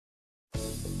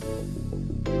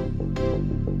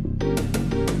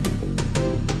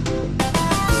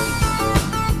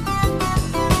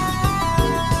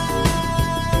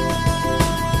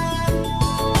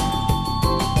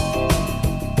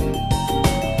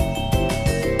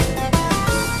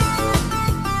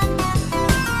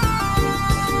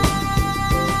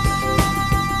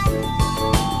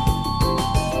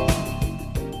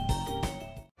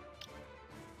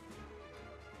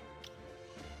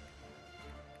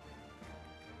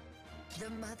The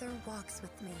mother walks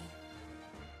with me.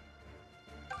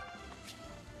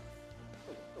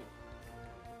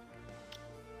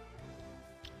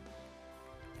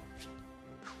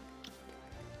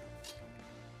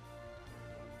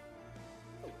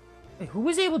 Wait, who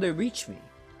was able to reach me?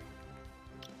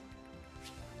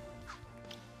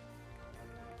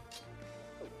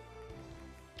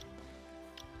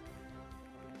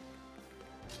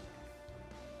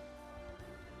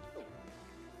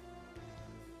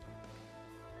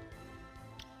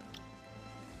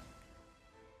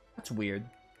 That's weird.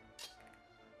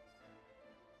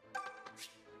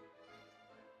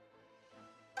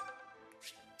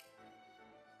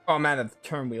 Oh man, the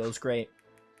turn wheel is great.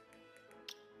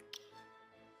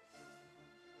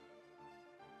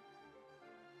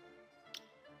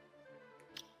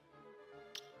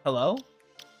 Hello?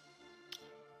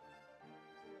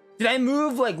 Did I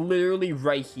move like literally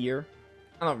right here?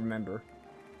 I don't remember.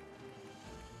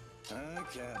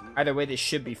 Either way, this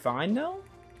should be fine, though?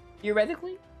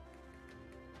 Theoretically?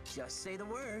 Just say the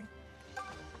word.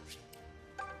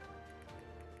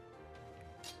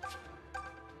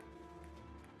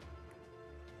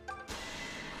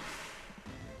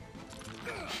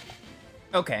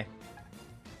 Okay.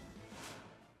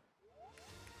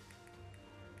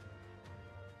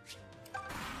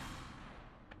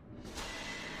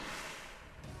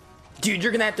 Dude,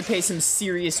 you're gonna have to pay some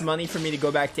serious money for me to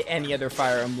go back to any other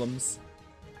Fire Emblems.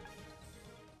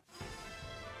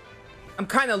 I'm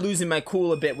kind of losing my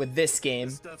cool a bit with this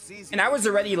game. And I was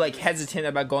already, like, hesitant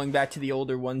about going back to the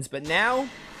older ones, but now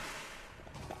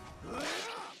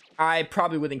I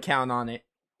probably wouldn't count on it.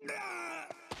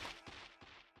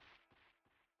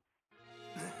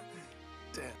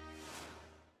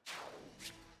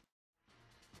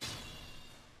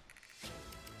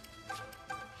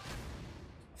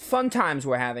 Fun times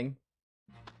we're having.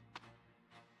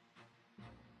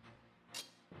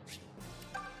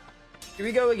 Here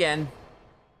we go again.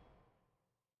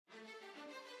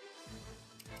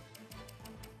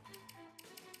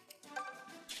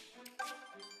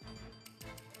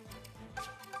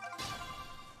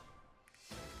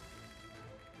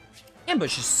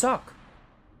 Ambushes suck.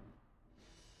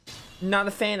 Not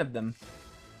a fan of them.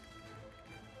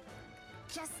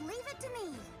 Just leave it to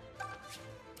me.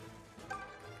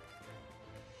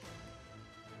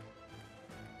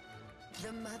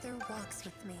 The mother walks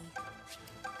with me.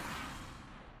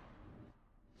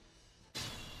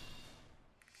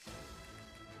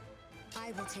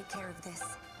 I will take care of this.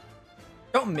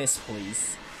 Don't miss,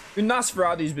 please. Your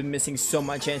Nosferatu's been missing so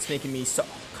much and it's making me so...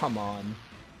 Come on.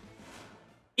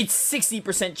 It's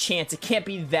 60% chance. It can't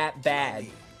be that bad.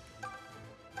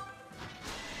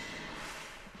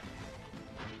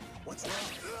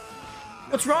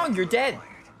 What's wrong? You're dead.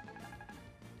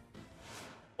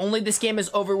 Only this game has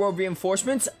overworld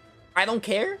reinforcements? I don't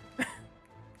care.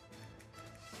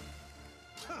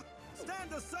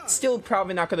 Still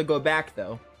probably not gonna go back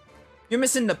though. You're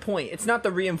missing the point. It's not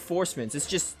the reinforcements. It's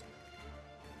just...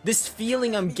 This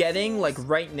feeling I'm getting, like,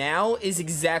 right now is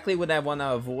exactly what I want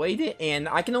to avoid, and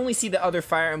I can only see the other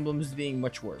Fire Emblems being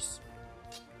much worse.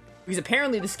 Because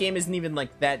apparently this game isn't even,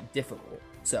 like, that difficult,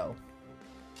 so...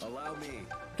 Allow me.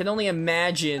 I can only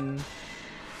imagine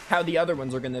how the other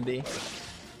ones are going to be.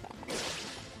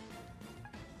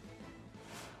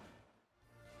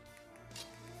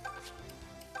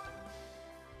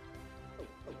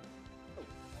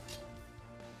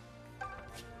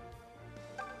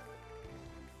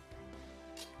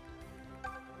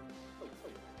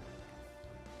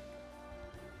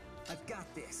 I've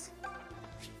got this.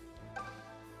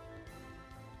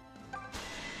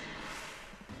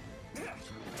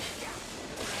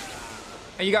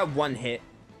 And you got one hit.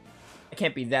 I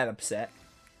can't be that upset.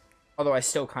 Although I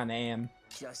still kind of am.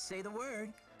 Just say the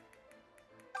word.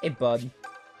 Hey, bud.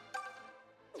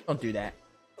 Don't do that.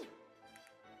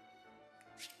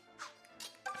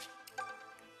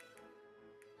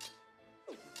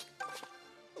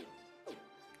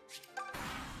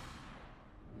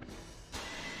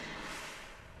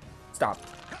 Stop.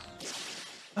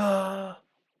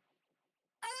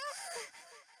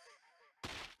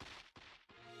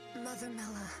 Mother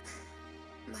Mela,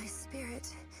 my spirit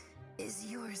is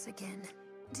yours again.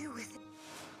 Do with it.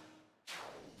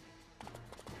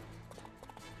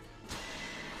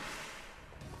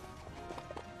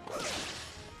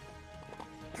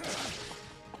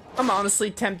 I'm honestly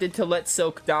tempted to let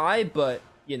Silque die, but,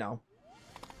 you know.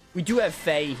 We do have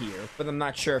Faye here, but I'm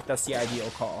not sure if that's the ideal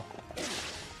call.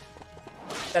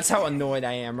 That's how annoyed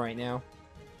I am right now.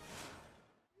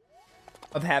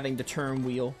 Of having to turn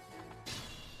wheel.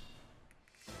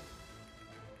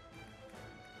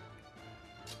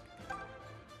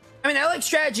 I mean, I like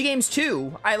strategy games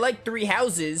too. I liked Three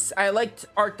Houses. I liked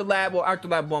Art the Lab. Well, Art the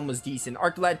Lab 1 was decent.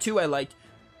 Art the Lab 2 I liked.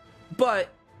 But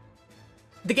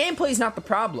the gameplay is not the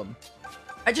problem.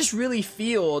 I just really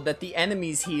feel that the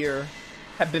enemies here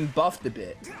have been buffed a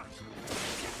bit.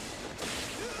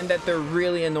 And that they're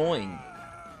really annoying.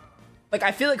 Like,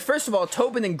 I feel like, first of all,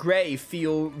 Tobin and Gray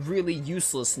feel really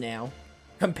useless now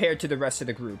compared to the rest of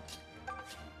the group.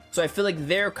 So I feel like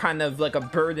they're kind of like a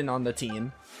burden on the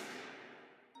team.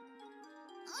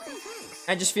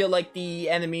 I just feel like the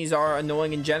enemies are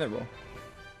annoying in general.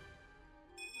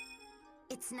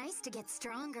 It's nice to get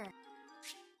stronger.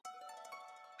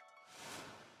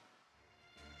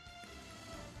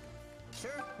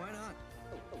 Sure, why not?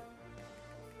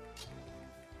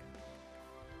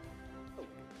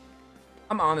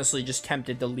 I'm honestly just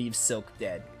tempted to leave Silque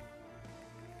dead.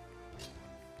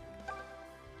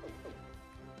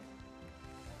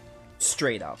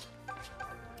 Straight up.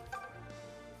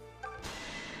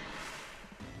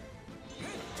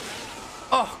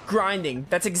 Oh, grinding.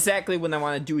 That's exactly what I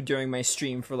want to do during my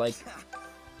stream for like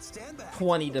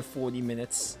 20 to 40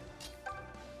 minutes.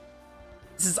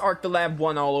 This is Art the Lab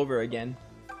 1 all over again.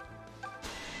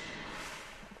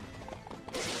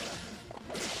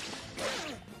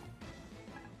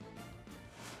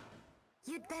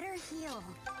 You'd better heal.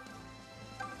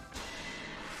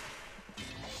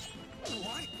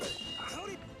 What? How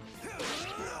did...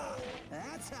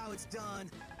 That's how it's done.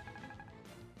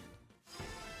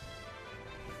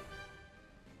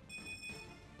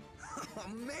 Oh,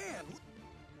 man!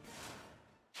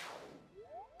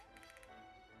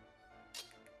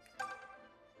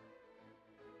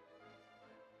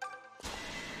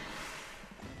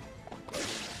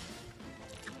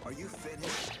 Are you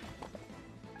finished?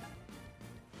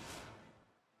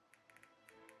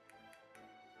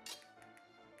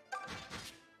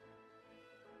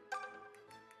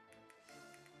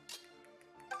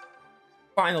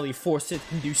 Finally, Forsyth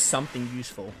can do something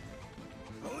useful.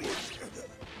 Oh, yeah.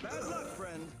 Bad luck,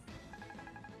 friend.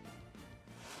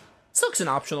 Silque's an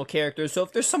optional character, so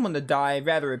if there's someone to die, I'd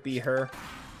rather it be her.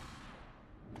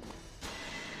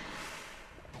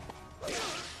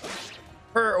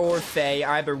 Her or Faye,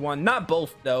 either one. Not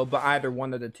both, though, but either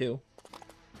one of the two.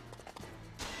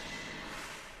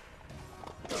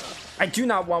 I do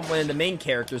not want one of the main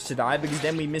characters to die, because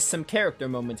then we miss some character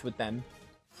moments with them.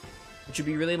 Which would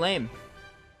be really lame.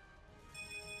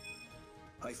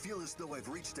 I feel as though I've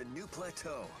reached a new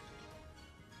plateau.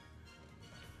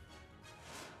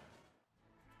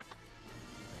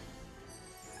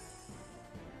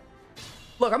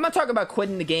 Look, I'm not talking about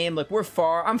quitting the game. Like,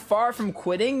 I'm far from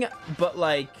quitting, but,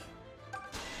 like,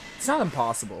 it's not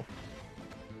impossible.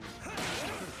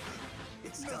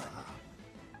 It's done.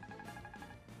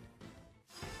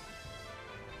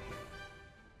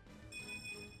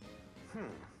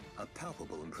 A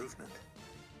palpable improvement.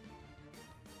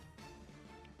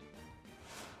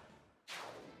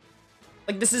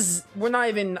 Like,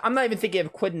 I'm not even thinking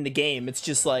of quitting the game. It's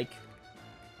just, like,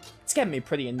 it's getting me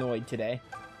pretty annoyed today.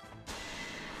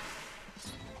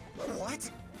 What?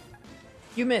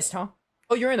 You missed, huh?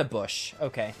 Oh, you're in a bush.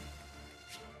 Okay.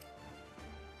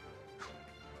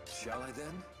 Shall I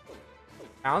then?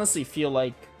 I honestly feel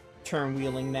like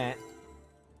turn-wheeling that.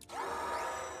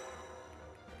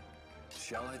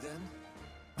 Shall I then?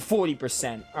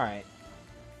 40%. Alright.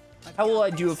 How will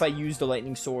I do if I use the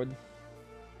lightning sword?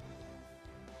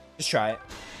 Just try it.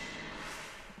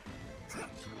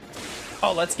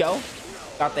 Oh, let's go.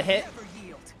 Got the hit. Never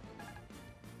yield.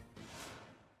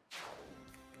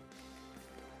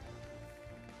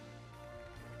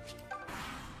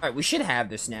 Alright, we should have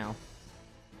this now.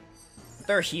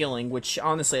 They're healing, which,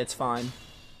 honestly, it's fine.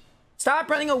 Stop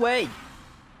running away!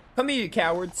 Come here, you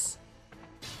cowards.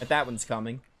 But that one's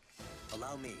coming.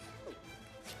 Allow me.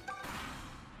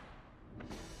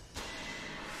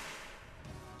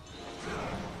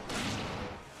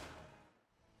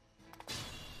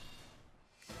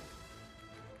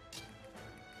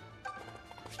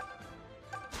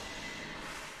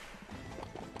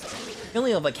 We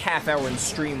only have like half hour in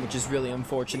stream, which is really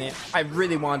unfortunate. I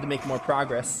really wanted to make more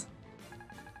progress.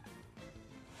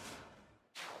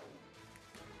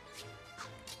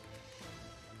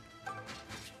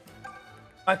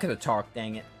 I could have talked,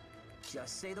 dang it.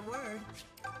 Just say the word.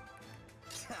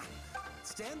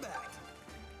 Stand back.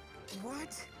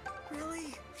 What?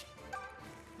 Really?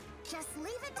 Just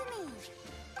leave it to me.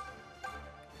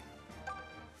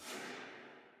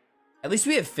 At least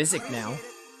we have physic now.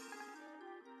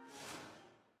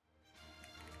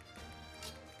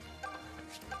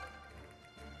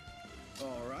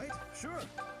 All right, sure.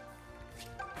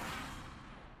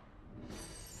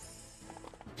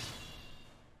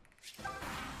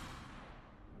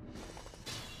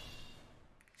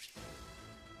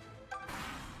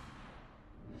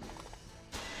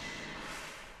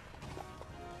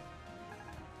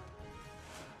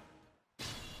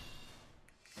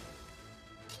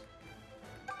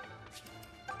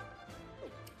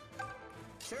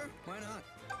 Sure, why not?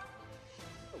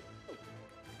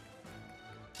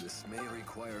 This may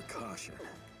require caution.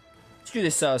 Let's do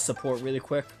this support really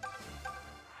quick.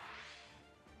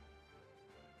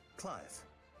 Clive.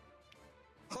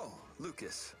 Oh,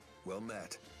 Lucas. Well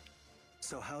met.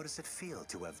 So how does it feel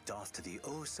to have doffed the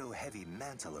oh-so-heavy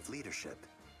mantle of leadership?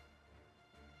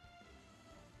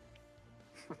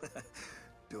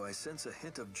 Do I sense a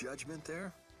hint of judgment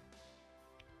there?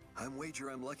 I'm wager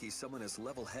I'm lucky someone as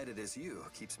level-headed as you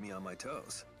keeps me on my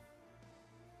toes.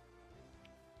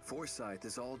 Forsyth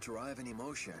is all drive and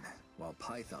emotion, while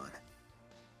Python...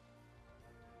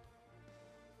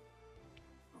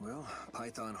 Well,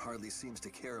 Python hardly seems to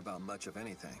care about much of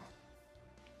anything.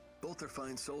 Both are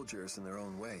fine soldiers in their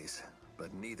own ways,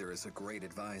 but neither is a great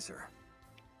advisor.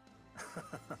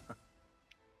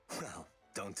 Well,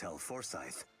 don't tell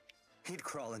Forsyth. He'd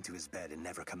crawl into his bed and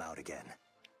never come out again.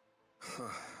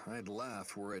 I'd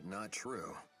laugh were it not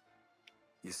true.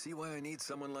 You see why I need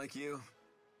someone like you?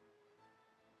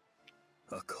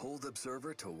 A cold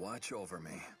observer to watch over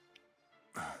me.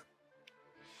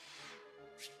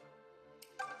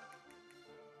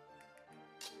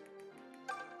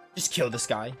 Just kill this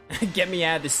guy. Get me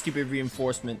out of this stupid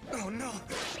reinforcement. Oh no!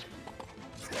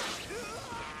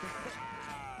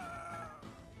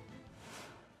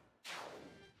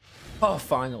 Oh,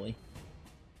 finally.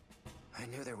 I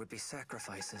knew there would be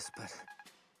sacrifices, but...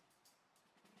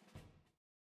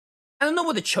 I don't know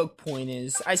what a choke point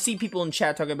is. I see people in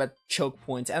chat talking about choke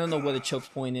points. I don't know what a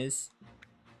choke point is.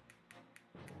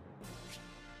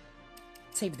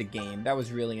 Save the game. That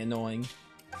was really annoying.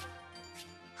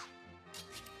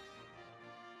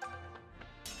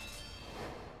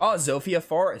 Oh, Zofia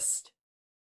Forest.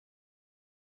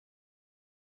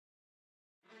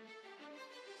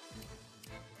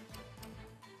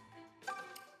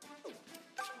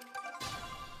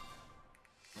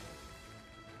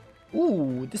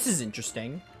 Ooh, this is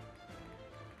interesting.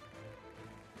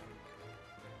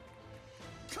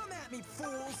 Come at me,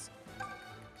 fools!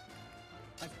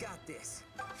 I've got this.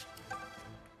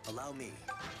 Allow me.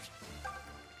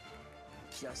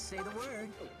 Just say the word.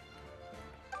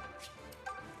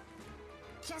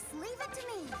 Just leave it to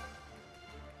me.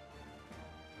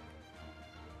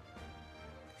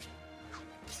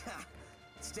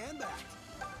 Stand back.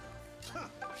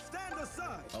 Stand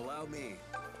aside. Allow me.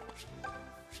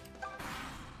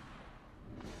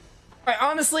 Alright,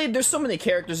 honestly, there's so many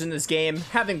characters in this game.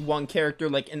 Having one character,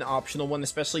 like an optional one,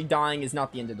 especially dying, is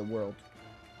not the end of the world.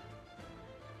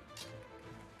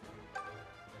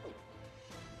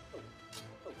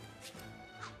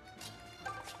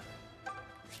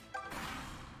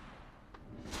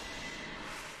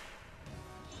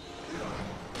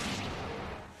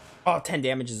 Oh, 10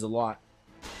 damage is a lot.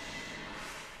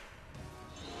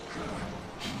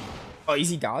 Oh,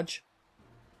 easy dodge.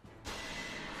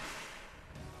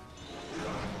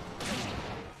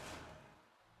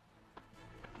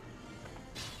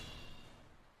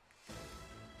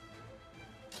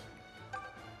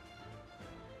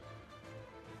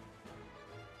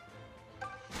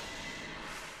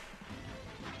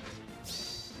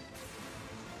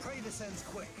 Pray this ends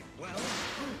quick. Well...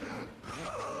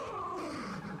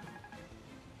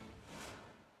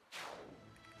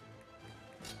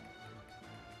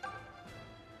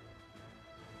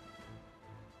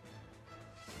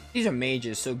 These are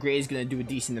mages, so Gray's gonna do a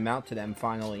decent amount to them,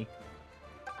 finally.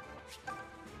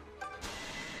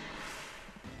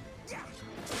 Damn,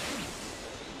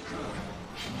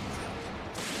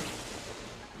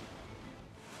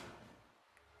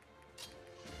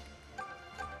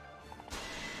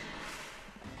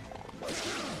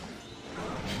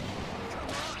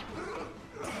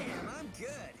 I'm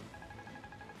good.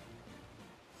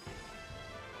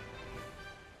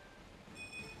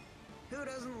 Who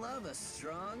doesn't love a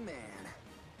strong man?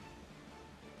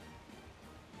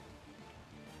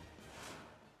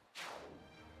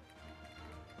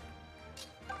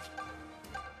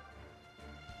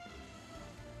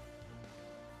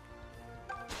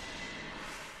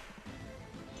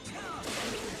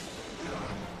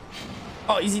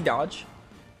 Oh, easy dodge.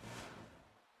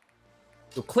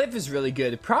 So Cliff is really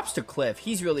good. Props to Cliff.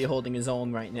 He's really holding his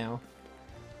own right now.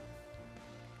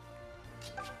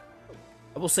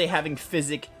 I will say having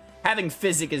Physic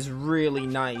is really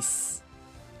nice.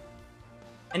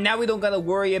 And now we don't gotta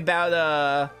worry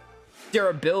about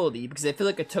durability, because I feel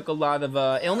like it took a lot of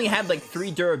it only had like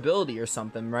 3 durability or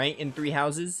something, right? In 3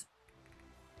 houses.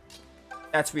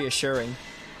 That's reassuring.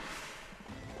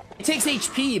 It takes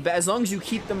HP, but as long as you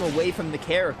keep them away from the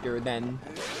character, then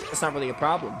it's not really a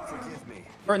problem.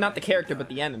 Or not the character, but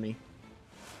the enemy.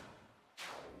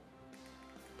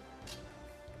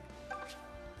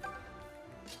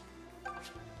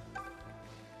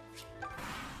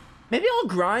 Maybe I'll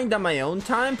grind on my own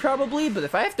time, probably, but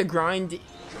if I have to grind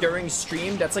during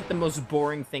stream, that's like the most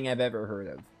boring thing I've ever heard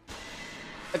of.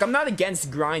 Like, I'm not against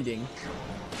grinding.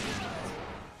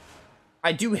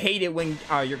 I do hate it when...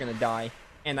 Oh, you're gonna die.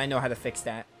 And I know how to fix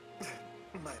that.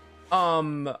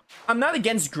 I'm not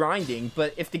against grinding,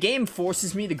 but if the game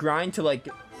forces me to grind to, like,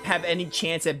 have any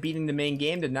chance at beating the main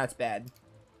game, then that's bad.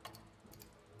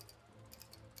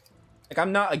 Like,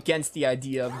 I'm not against the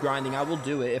idea of grinding. I will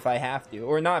do it if I have to.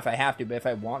 Or not if I have to, but if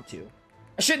I want to.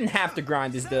 I shouldn't have to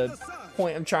grind is the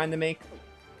point I'm trying to make.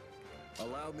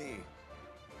 Allow me.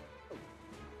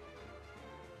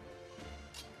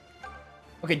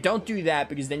 Okay, don't do that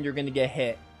because then you're gonna get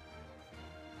hit.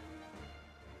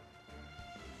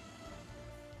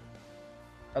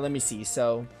 Let me see.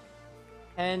 So,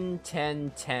 10,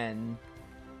 10, 10.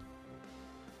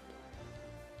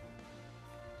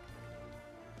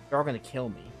 They're all gonna kill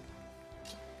me.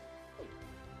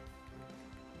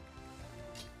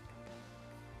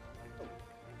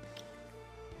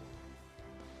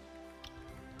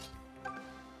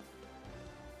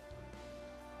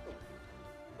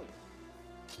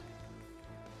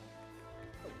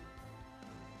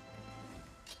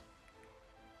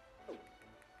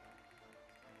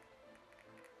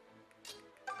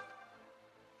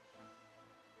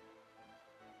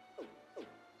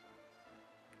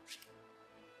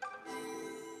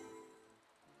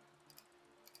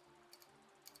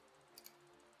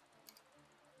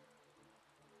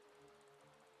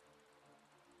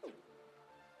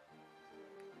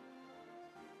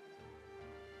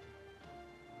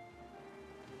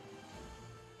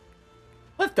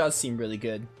 Cliff does seem really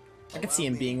good. I could see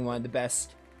him being one of the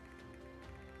best.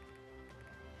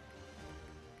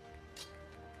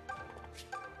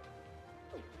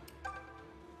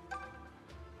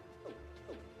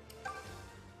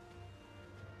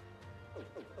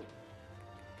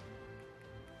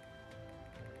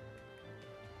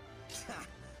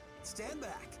 Stand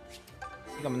back.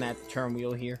 I think I'm gonna have to turn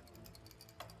wheel here.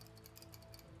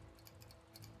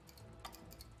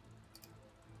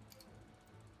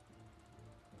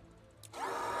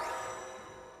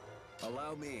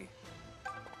 Allow me.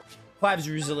 Clive's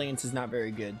resilience is not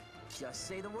very good. Just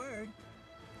say the word.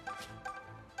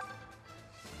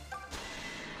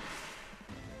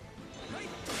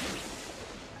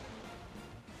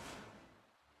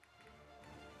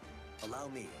 Allow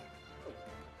me.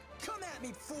 Come at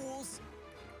me, fools!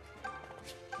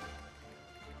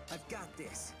 I've got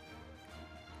this.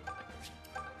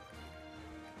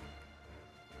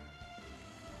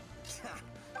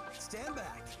 Stand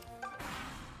back.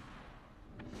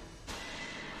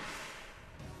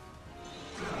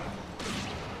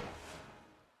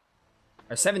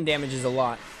 Our 7 damage is a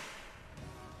lot.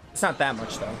 It's not that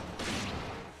much though.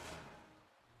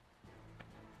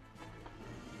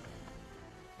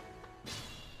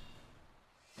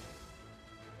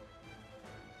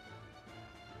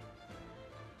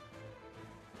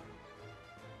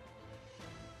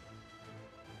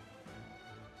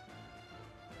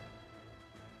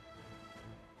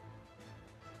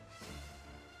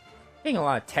 Getting a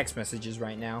lot of text messages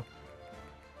right now.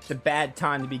 It's a bad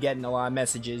time to be getting a lot of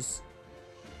messages.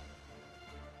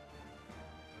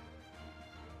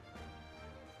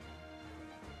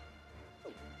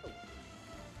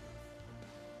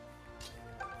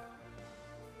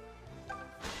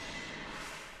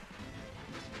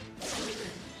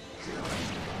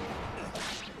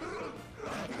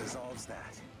 Resolves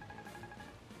that.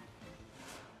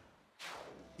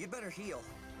 You'd better heal.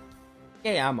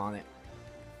 Yeah, I'm on it.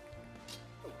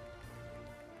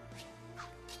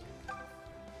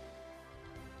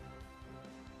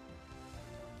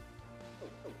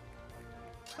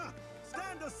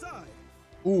 Stand aside.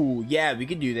 Ooh, yeah, we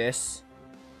could do this.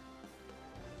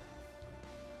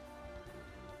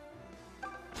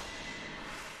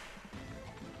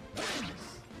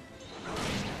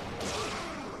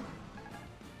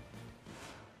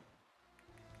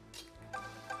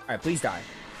 Alright, please die.